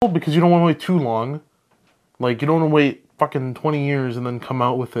because you don't want to wait too long. Like, you don't want to wait fucking 20 years and then come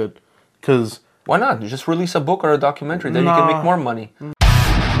out with it. Because... Why not? You just release a book or a documentary, then you can make more money.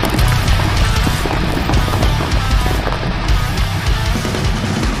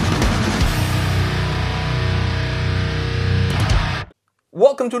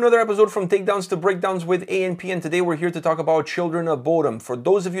 Welcome to another episode from Takedowns to Breakdowns with A&P, and today we're here to talk about Children of Bodom. For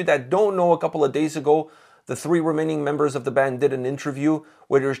those of you that don't know, a couple of days ago, the three remaining members of the band did an interview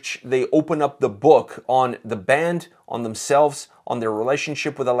where they open up the book on the band, on themselves, on their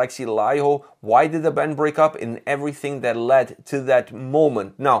relationship with Alexi Laiho, why did the band break up, and everything that led to that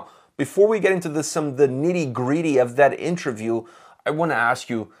moment. Now, before we get into the nitty-gritty of that interview, I want to ask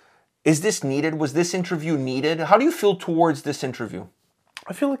you, is this needed? Was this interview needed? How do you feel towards this interview?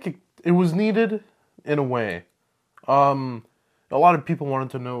 I feel like it was needed in a way. A lot of people wanted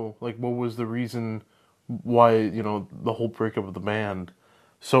to know, like, what was the reason why, you know, the whole breakup of the band.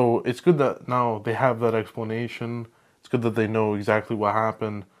 So it's good that now they have that explanation. It's good that they know exactly what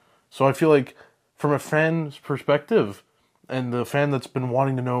happened. So I feel like from a fan's perspective, and the fan that's been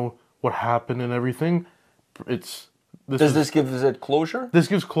wanting to know what happened and everything, Does this give it closure? This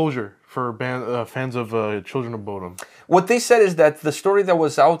gives closure for fans of Children of Bodom. What they said is that the story that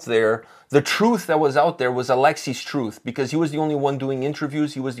was out there, the truth that was out there was Alexi's truth, because he was the only one doing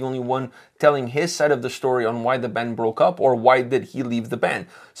interviews. He was the only one telling his side of the story on why the band broke up or why did he leave the band.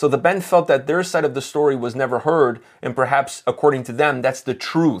 So the band felt that their side of the story was never heard, and perhaps, according to them, that's the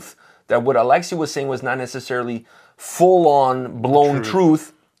truth. That what Alexi was saying was not necessarily full-on blown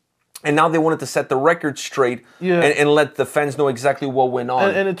truth. And now they wanted to set the record straight and let the fans know exactly what went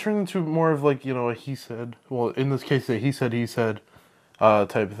on. And it turned into more of like, you know, a he said. Well, in this case, a he said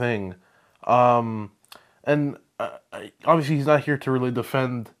type thing. And obviously he's not here to really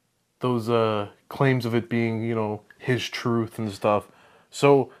defend those claims of it being, you know, his truth and stuff.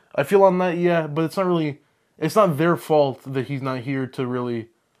 So I feel on that, but it's not their fault that he's not here to really...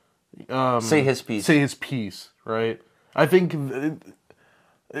 say his piece. Say his piece, right? I think...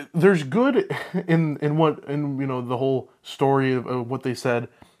 There's good in you know, the whole story of what they said,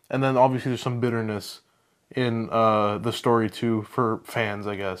 and then obviously there's some bitterness in the story too for fans,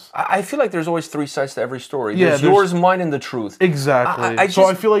 I guess. I feel like there's always three sides to every story. There's yours, mine, and the truth. Exactly. I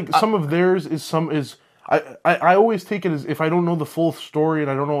feel like some of theirs is I always take it as, if I don't know the full story and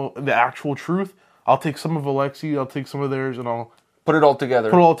I don't know the actual truth, I'll take some of Alexi, I'll take some of theirs, and I'll put it all together.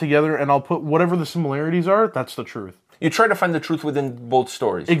 And I'll put whatever the similarities are. That's the truth. You try to find the truth within both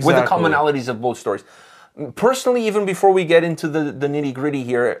stories. Exactly. With the commonalities of both stories. Personally, even before we get into the nitty-gritty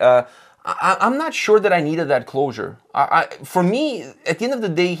here, I'm not sure that I needed that closure. For me, at the end of the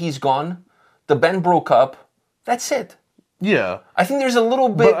day, he's gone. The band broke up. That's it. Yeah. I think there's a little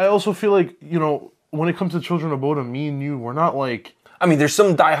bit... But I also feel like, you know, when it comes to Children of Bodom, me and you, we're not like... I mean, there's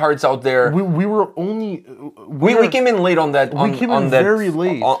some diehards out there. We were only... We came in late on that. We came in very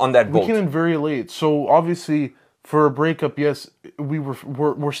late. On that boat. We came in very late. So, obviously... For a breakup, yes,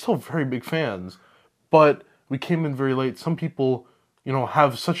 we're still very big fans, but we came in very late. Some people, you know,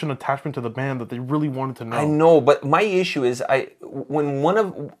 have such an attachment to the band that they really wanted to know. I know, but my issue is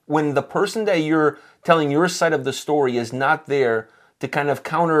when the person that you're telling your side of the story is not there to kind of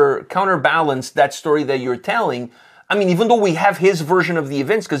counterbalance that story that you're telling. I mean, even though we have his version of the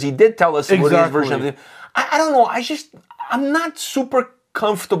events, because he did tell us what his version of the... I don't know. I'm not super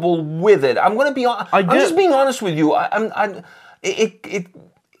comfortable with it. I'm just being honest with you.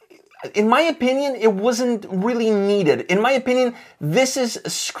 In my opinion, it wasn't really needed. In my opinion, this is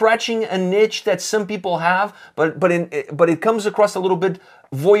scratching a niche that some people have, but it comes across a little bit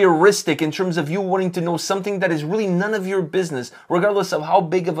voyeuristic in terms of you wanting to know something that is really none of your business, regardless of how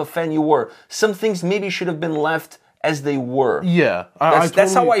big of a fan you were. Some things maybe should have been left as they were. Yeah,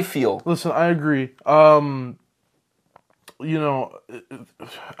 that's how I feel. Listen, I agree. You know,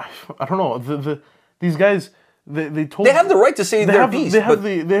 I don't know. These guys, they have the right to say their piece. They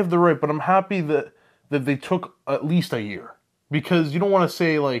have the right, but I'm happy that they took at least a year, because you don't want to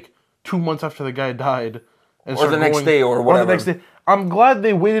say like 2 months after the guy died, or the next day or whatever. Or the next day. I'm glad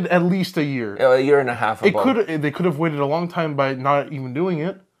they waited at least a year. A year and a half. They could have waited a long time by not even doing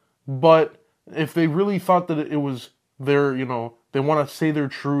it, but if they really thought that it was their, you know, they want to say their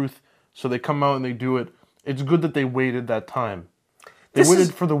truth, so they come out and they do it. It's good that they waited that time. They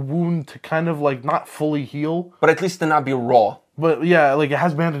waited for the wound to kind of like not fully heal, but at least to not be raw. But yeah, like it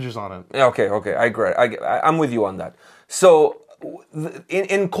has bandages on it. Okay, I agree. I'm with you on that. So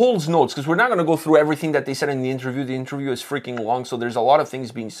in Cole's notes, because we're not going to go through everything that they said in the interview. The interview is freaking long, so there's a lot of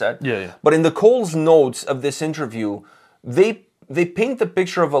things being said. Yeah. But in the Cole's notes of this interview, they paint the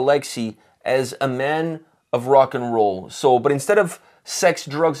picture of Alexi as a man of rock and roll. So, but instead of sex,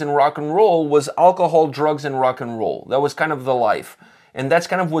 drugs, and rock and roll was alcohol, drugs, and rock and roll. That was kind of the life. And that's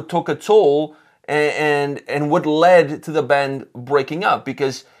kind of what took a toll and what led to the band breaking up,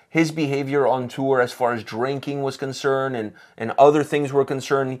 because his behavior on tour as far as drinking was concerned and other things were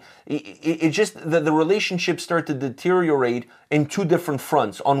concerned, it just, the relationship started to deteriorate in two different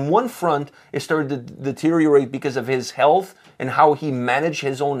fronts. On one front, it started to deteriorate because of his health and how he managed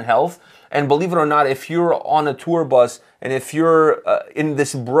his own health. And believe it or not, if you're on a tour bus and if you're in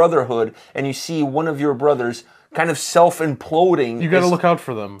this brotherhood and you see one of your brothers kind of self-imploding, You got to look out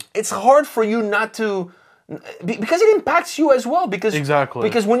for them. it's hard for you not to, because it impacts you as well. Exactly.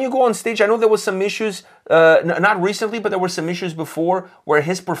 Because when you go on stage, I know there was some issues, not recently, but there were some issues before where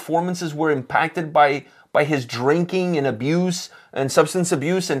his performances were impacted by his drinking and abuse and substance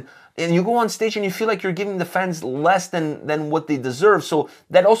abuse, and you go on stage and you feel like you're giving the fans less than what they deserve. So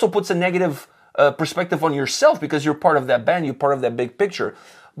that also puts a negative perspective on yourself, because you're part of that band, you're part of that big picture.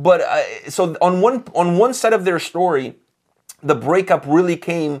 But so on one side of their story, the breakup really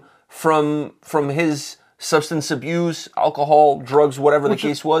came from his substance abuse, alcohol, drugs, whatever the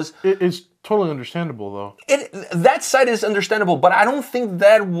case was. It's totally understandable, though. That side is understandable, but I don't think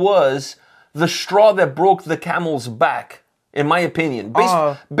that was the straw that broke the camel's back, in my opinion.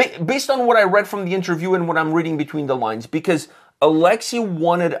 Based on what I read from the interview and what I'm reading between the lines, because Alexi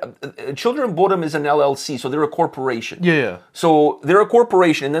wanted... Children of Bodom is an LLC, so they're a corporation. Yeah. So they're a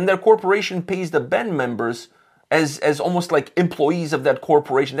corporation, and then their corporation pays the band members as almost like employees of that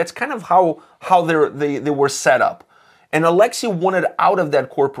corporation. That's kind of how they were set up. And Alexi wanted out of that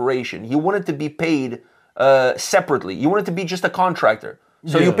corporation. He wanted to be paid separately. He wanted to be just a contractor.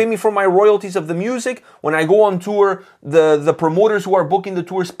 So you pay me for my royalties of the music. When I go on tour, the promoters who are booking the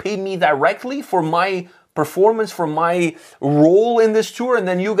tours pay me directly for my performance, for my role in this tour, and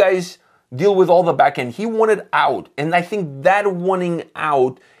then you guys deal with all the back end. He wanted out, and I think that wanting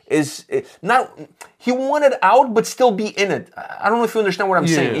out is not... He wanted out, but still be in it. I don't know if you understand what I'm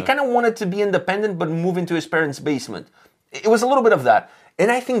saying. He kind of wanted to be independent, but move into his parents' basement. It was a little bit of that. And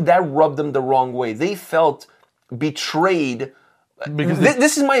I think that rubbed them the wrong way. They felt betrayed. Because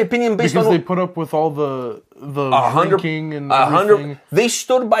this is my opinion based on... Because they put up with all the drinking and everything. They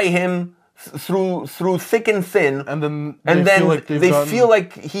stood by him through thick and thin. And then they feel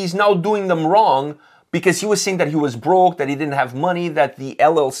like he's now doing them wrong, because he was saying that he was broke, that he didn't have money, that the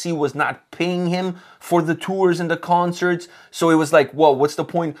LLC was not paying him for the tours and the concerts. So it was like, well, what's the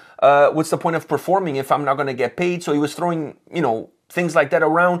point? What's the point of performing if I'm not going to get paid? So he was throwing, things like that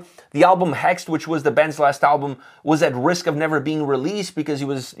around. The album Hexed, which was the band's last album, was at risk of never being released because he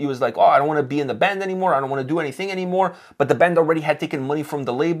was like, oh, I don't want to be in the band anymore. I don't want to do anything anymore. But the band already had taken money from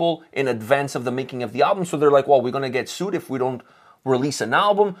the label in advance of the making of the album. So they're like, well, we're going to get sued if we don't release an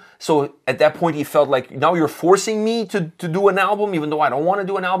album. So at that point he felt like, now you're forcing me to do an album even though I don't want to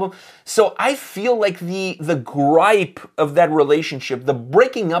do an album. So I feel like the gripe of that relationship, the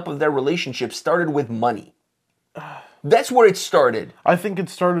breaking up of that relationship, started with money. That's where it started. I think it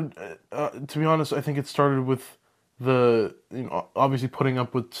started, to be honest, I think it started with the, obviously putting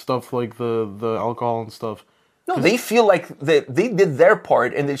up with stuff like the alcohol and stuff. No, they feel like they did their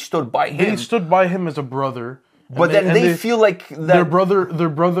part and they stood by him. They stood by him as a brother. But then they feel like that their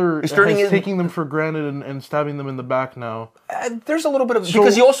brother is taking them for granted and stabbing them in the back now. There's a little bit of...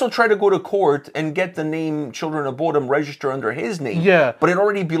 because he also tried to go to court and get the name Children of Bodom registered under his name. Yeah. But it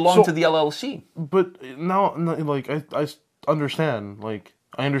already belonged to the LLC. But now, like, I understand. Like,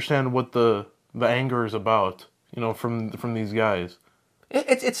 I understand what the anger is about, from these guys.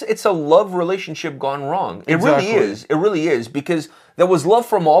 It's a love relationship gone wrong. It Exactly. really is. It really is. Because there was love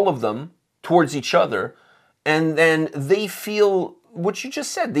from all of them towards each other. And then they feel, what you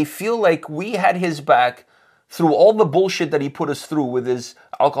just said, they feel like we had his back through all the bullshit that he put us through with his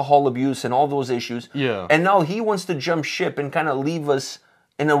alcohol abuse and all those issues. Yeah. And now he wants to jump ship and kind of leave us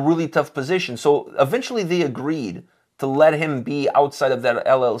in a really tough position. So eventually they agreed to let him be outside of that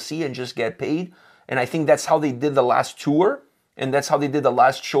LLC and just get paid. And I think that's how they did the last tour. And that's how they did the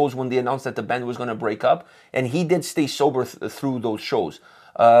last shows when they announced that the band was going to break up. And he did stay sober through those shows.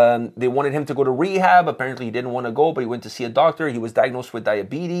 They wanted him to go to rehab. Apparently he didn't want to go, but he went to see a doctor. He was diagnosed with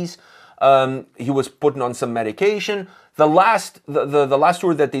diabetes. He was putting on some medication. The last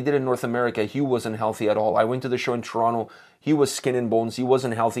tour that they did in North America, he wasn't healthy at all. I went to the show in Toronto. He was skin and bones. He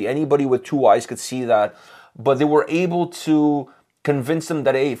wasn't healthy. Anybody with two eyes could see that. But they were able to convince him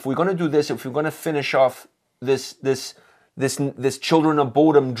that, hey, if we're going to do this, if we're going to finish off this Children of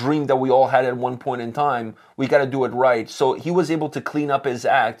Bodom dream that we all had at one point in time, we got to do it right. So he was able to clean up his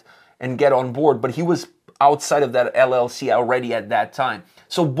act and get on board, but he was outside of that LLC already at that time.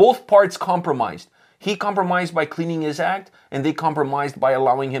 So both parts compromised. He compromised by cleaning his act, and they compromised by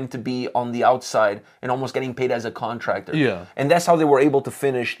allowing him to be on the outside and almost getting paid as a contractor. Yeah. And that's how they were able to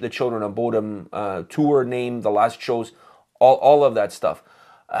finish the Children of Bodom tour, name, the last shows, all of that stuff.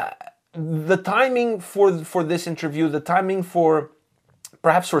 The timing for this interview, the timing for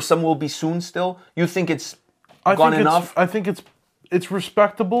perhaps for some will be soon still, you think it's gone enough? I think it's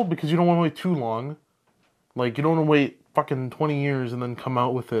respectable because you don't want to wait too long. Like, you don't want to wait fucking 20 years and then come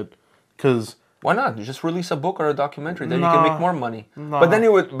out with it. Because... Why not? You just release a book or a documentary, then you can make more money. But then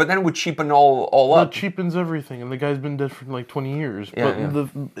it would cheapen all up. That cheapens everything, and the guy's been dead for like 20 years. Yeah,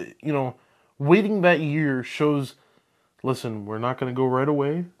 but waiting that year shows, listen, we're not going to go right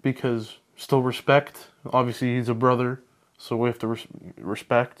away because still respect. Obviously, he's a brother, so we have to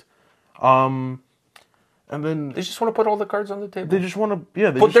respect. And then they just want to put all the cards on the table. They just want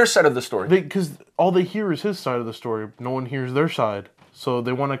to, put their side of the story. Because all they hear is his side of the story. No one hears their side, so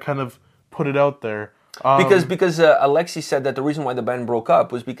they want to kind of put it out there. Because Alexi said that the reason why the band broke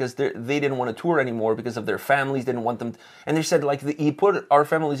up was because they didn't want to tour anymore because of their families, didn't want them. And they said, like, he put our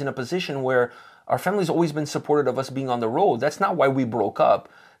families in a position where our family's always been supportive of us being on the road. That's not why we broke up.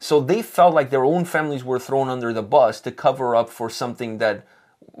 So they felt like their own families were thrown under the bus to cover up for something that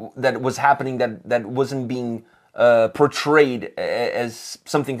was happening that wasn't being portrayed as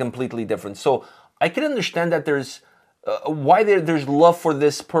something completely different. So I can understand that there's why there's love for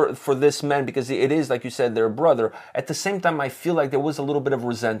this man, because it is, like you said, their brother. At the same time, I feel like there was a little bit of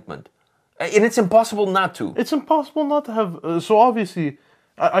resentment, and it's impossible not to. It's impossible not to have. So obviously,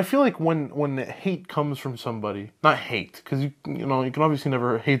 I feel like when hate comes from somebody, not hate, because you can obviously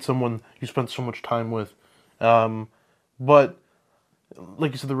never hate someone you spent so much time with, but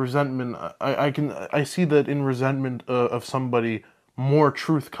like you said, the resentment. I see that in resentment of somebody, more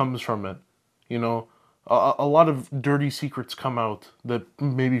truth comes from it. A lot of dirty secrets come out that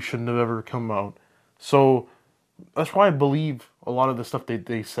maybe shouldn't have ever come out. So that's why I believe a lot of the stuff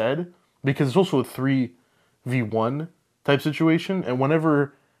they said, because it's also a 3v1 type situation. And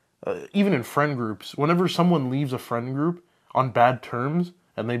whenever, even in friend groups, whenever someone leaves a friend group on bad terms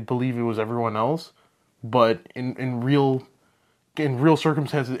and they believe it was everyone else, but in real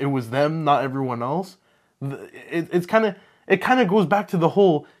circumstances it was them, not everyone else, it kind of goes back to the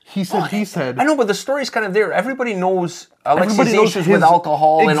whole he said. I know, but the story's kind of there. Everybody knows Alexi's issues with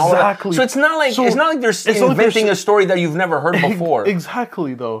alcohol and all that. So it's not like they're inventing a story that you've never heard before.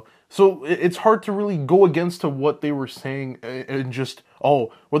 Exactly, though. So it's hard to really go against to what they were saying and just,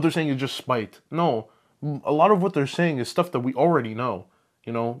 what they're saying is just spite. No, a lot of what they're saying is stuff that we already know.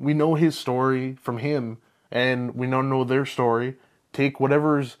 We know his story from him, and we now know their story. Take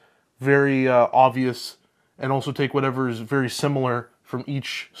whatever's very obvious, and also take whatever is very similar from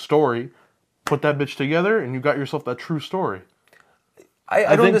each story, put that bitch together, and you got yourself that true story.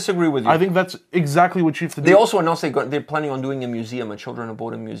 I don't disagree with you. I think that's exactly what you have to do. They also announced they're planning on doing a museum, a Children of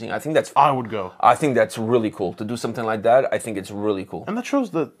Bodom museum. I would go. I think that's really cool. To do something like that, I think it's really cool. And that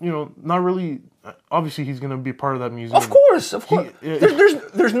shows that, not really... Obviously, he's going to be part of that museum. Of course.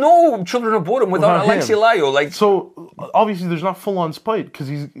 There's no Children of Bodom without Alexi Laiho. So, obviously, there's not full-on spite, because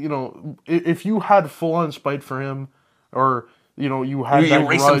he's, if you had full-on spite for him, or... you had that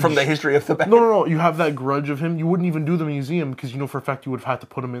erase grudge. Him from the history of the band. No. You have that grudge of him. You wouldn't even do the museum because for a fact you would have had to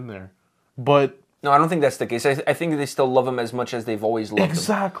put him in there. But no, I don't think that's the case. I think they still love him as much as they've always loved him.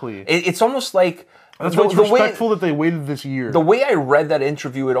 Exactly. It's almost like that's why it's respectful that they waited this year. The way I read that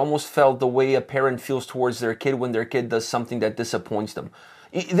interview, it almost felt the way a parent feels towards their kid when their kid does something that disappoints them.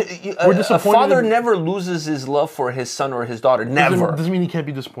 A father never loses his love for his son or his daughter. Never. Doesn't mean he can't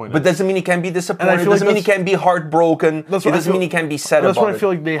be disappointed. But doesn't mean he can't be disappointed. Doesn't mean he can't be heartbroken. It doesn't mean he can't be sad about it. That's what I feel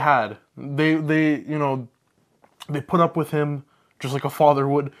like they had. They put up with him just like a father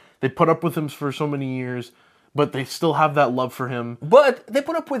would. They put up with him for so many years, but they still have that love for him. But they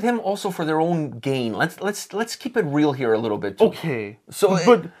put up with him also for their own gain. Let's keep it real here a little bit too. Okay. So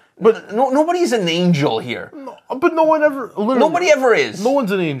But nobody's an angel here. No, but no one ever... Nobody ever is. No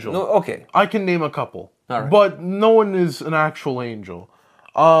one's an angel. No, okay. I can name a couple. All right. But no one is an actual angel.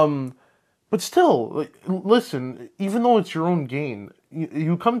 But still, listen, even though it's your own gain,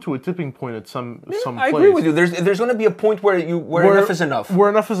 you come to a tipping point at some place. I agree with you. There's going to be a point where enough is enough. Where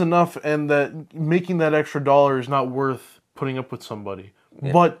enough is enough, and that making that extra dollar is not worth putting up with somebody.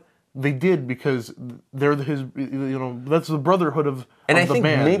 Yeah. But... they did because they're his, that's the brotherhood of the band. And I think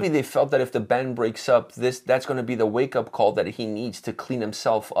maybe they felt that if the band breaks up, that's going to be the wake-up call that he needs to clean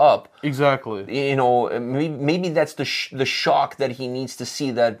himself up. Exactly. Maybe that's the shock that he needs to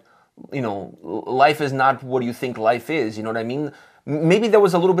see that, life is not what you think life is. You know what I mean? Maybe there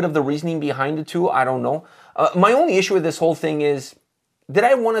was a little bit of the reasoning behind it too. I don't know. My only issue with this whole thing is Did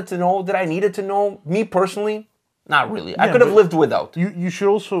I wanted to know? Did I needed to know? Me personally, not really. I Yeah, could have but lived without. You should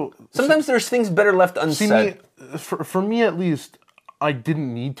also Sometimes there's things better left see unsaid. me. For me at least, I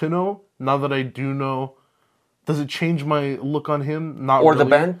didn't need to know. Now that I do know, does it change my look on him? Not Or really. the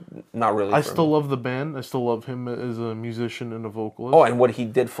band? Not really. I for still me. love the band. I still love him as a musician and a vocalist. Oh, and what he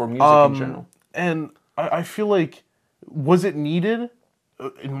did for music in general. And I feel like, was it needed?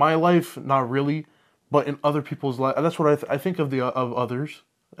 In my life, not really, but in other people's life, that's what I think of of others,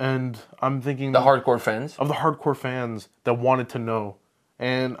 and I'm thinking The hardcore fans. of the hardcore fans that wanted to know,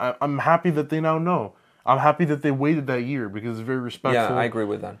 and I'm happy that they now know. I'm happy that they waited that year because it's very respectful. Yeah, I agree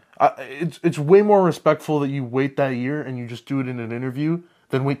with that. It's way more respectful that you wait that year and you just do it in an interview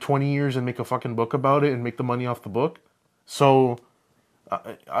than wait 20 years and make a fucking book about it and make the money off the book. So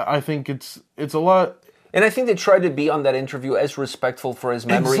I think it's a lot. And I think they tried to be on that interview as respectful for his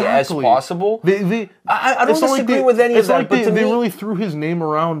memory as possible. I don't it's not like disagree with any of it's not that, like but to they me, really threw his name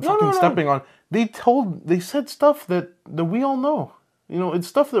around, fucking stepping on. They said stuff that we all know. You know, it's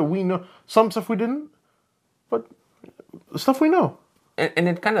stuff that we know. Some stuff we didn't, but stuff we know. and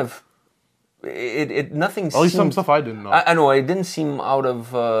it kind of, it nothing. At least some stuff I didn't know. I know it didn't seem out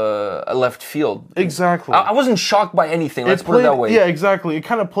of a left field. Exactly. I wasn't shocked by anything. Let's put it that way. Yeah, exactly. It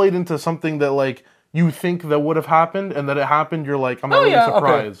kind of played into something that like you think that would have happened, and that it happened. You're like, I'm not really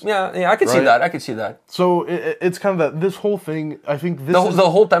surprised. Okay. Yeah, I could see Right? that. I could see that. So it's kind of that. This whole thing, I think this is The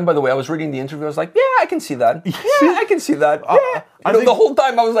whole time, by the way, I was reading the interview. I was like, yeah, I can see that. Yeah, I can see that. Yeah. I You know, think- the whole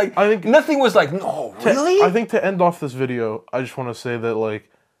time I was like, I think- nothing was like, no, really? I think to end off this video, I just want to say that like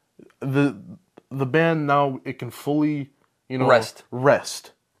the band now, it can fully, you know, rest.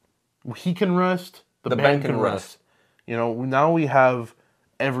 He can rest. The band can rest. You know, now we have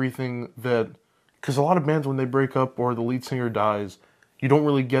everything that, because a lot of bands, when they break up or the lead singer dies, you don't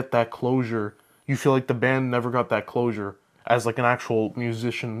really get that closure. You feel like the band never got that closure as like an actual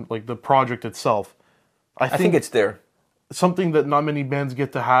musician, like the project itself. I think it's there. something that not many bands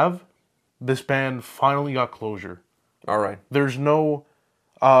get to have. This band finally got closure. All right. There's no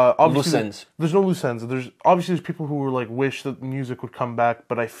obviously Loose ends. There's no loose ends. There's people who were like wish that music would come back,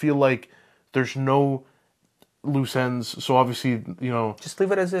 but I feel like there's no loose ends. So obviously, you know, Just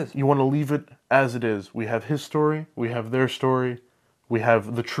leave it as is. you want to leave it as it is. We have his story, we have their story, we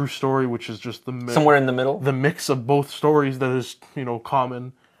have the true story, which is just Somewhere in the middle. the mix of both stories that is, you know,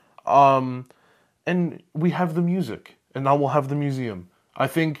 common. And we have the music, and now we'll have the museum. I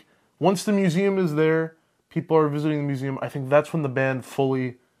think once the museum is there, people are visiting the museum, I think that's when the band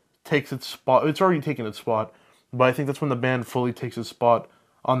fully takes its spot. It's already taken its spot, but I think that's when the band fully takes its spot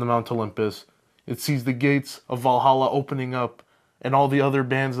on the Mount Olympus. It sees the gates of Valhalla opening up, and all the other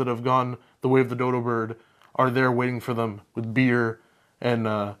bands that have gone the way of the dodo bird are there waiting for them with beer and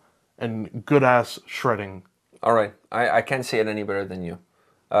good ass shredding. All right. I can't say it any better than you.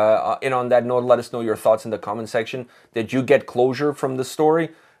 And on that note, let us know your thoughts in the comment section. Did you get closure from the story?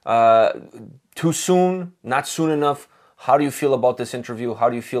 Too soon? Not soon enough? How do you feel about this interview? How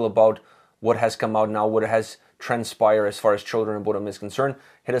do you feel about what has come out now? What has transpired as far as Children of Bodom is concerned?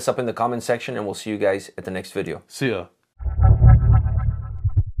 Hit us up in the comment section, and we'll see you guys at the next video. See ya.